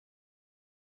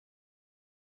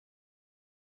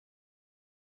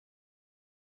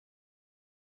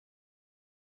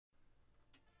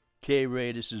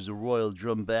K-Ray, this is a royal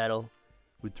drum battle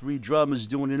with three drummers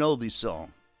doing an oldie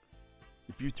song.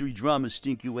 If you three drummers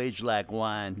think you age like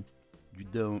wine, you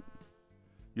don't.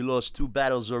 You lost two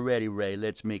battles already, Ray.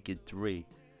 Let's make it three.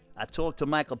 I talked to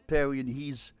Michael Perry and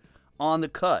he's on the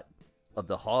cut of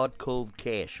the Hard Cove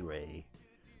Cash, Ray.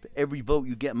 For every vote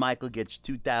you get, Michael gets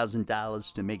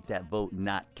 $2,000 to make that vote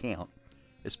not count.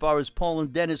 As far as Paul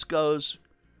and Dennis goes,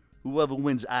 whoever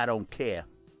wins, I don't care.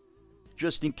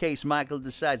 Just in case Michael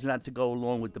decides not to go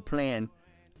along with the plan,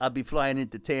 I'll be flying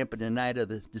into Tampa the night of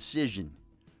the decision,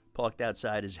 parked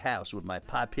outside his house with my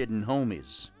pop-hidden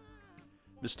homies.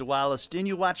 Mr. Wallace, didn't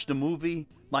you watch the movie?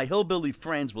 My hillbilly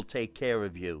friends will take care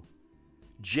of you.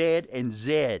 Jed and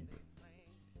Zed.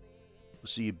 We'll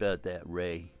see about that,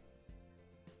 Ray.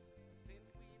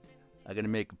 I gotta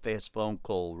make a fast phone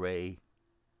call, Ray.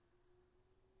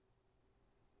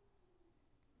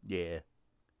 Yeah.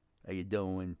 How you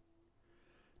doing?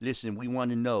 Listen, we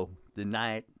want to know the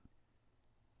night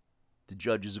the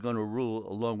judges are going to rule,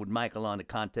 along with Michael on the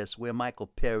contest, where Michael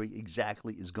Perry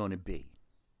exactly is going to be.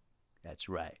 That's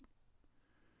right.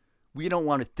 We don't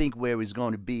want to think where he's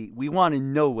going to be. We want to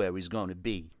know where he's going to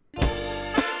be.